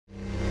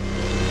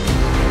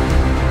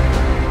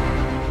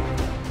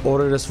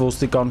Օրերս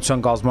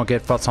ոստիկանության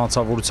կազմակերպված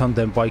հանցավորության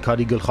դեմ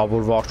պայքարի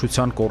գլխավոր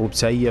վարչության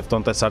կոռուպցիայի և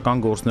տնտեսական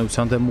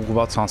գործունեության դեմ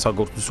ուղղված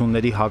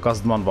հանցագործությունների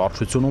հակազդման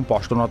վարչությունում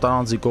պաշտոնատար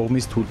անձի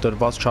կողմից թույլ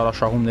տրված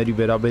չարաշահումների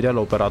վերաբերյալ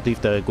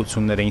օպերատիվ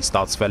տեղեկություններ էին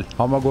ստացվել։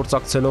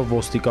 Համագործակցելով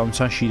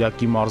ոստիկանության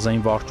Շիրակի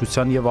մարզային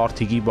վարչության և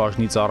Արթիկի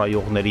բաժնի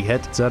ծառայողների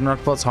հետ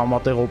ձեռնարկված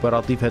համատեղ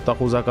օպերատիվ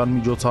հետախուզական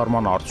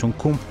միջոցառման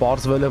արդյունքում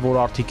պարզվել է,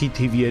 որ Արթիկի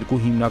թիվ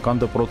 2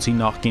 հիմնական դպրոցի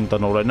նախկին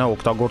տնօրենը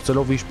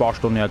օգտագործելով իր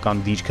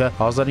պաշտոնեական դիրքը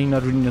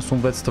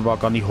 1996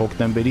 թվականի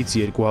հոկտեմբերից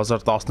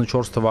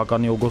 2014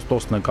 թվականի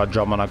օգոստոս նկատ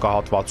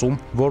ժամանակահատվածում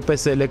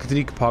որպես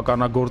էլեկտրիկ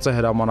փականագործ է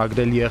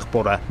հրամանագրել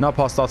եղբորը։ Նա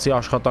փաստացի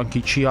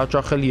աշխատանքի չի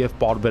հաճախել և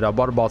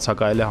պարբերաբար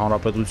բացակայել է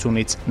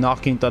հանրապետությունից։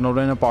 Նախկին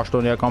տնօրենը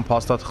պաշտոնեական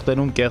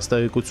փաստաթղթերում կեղծ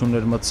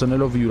տեղեկություններ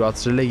մտցնելով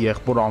յուրացրել է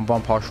եղբոր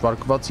անվամբ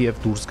հաշվարկված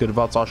և դուրս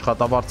գրված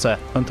աշխատավարձը,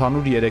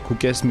 ընդհանուր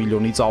 3.5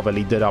 միլիոնից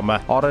ավելի դրամը։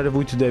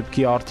 Առերևույթ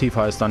դեպքի առթիվ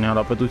Հայաստանի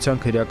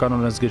Հանրապետության քրեական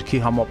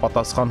օրենսգրքի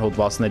համապատասխան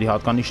հոդվածների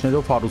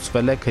հատկանիշներով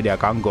հարուցվել է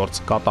քրեական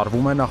գործ,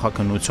 կատարվում է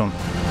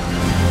նախաքննություն։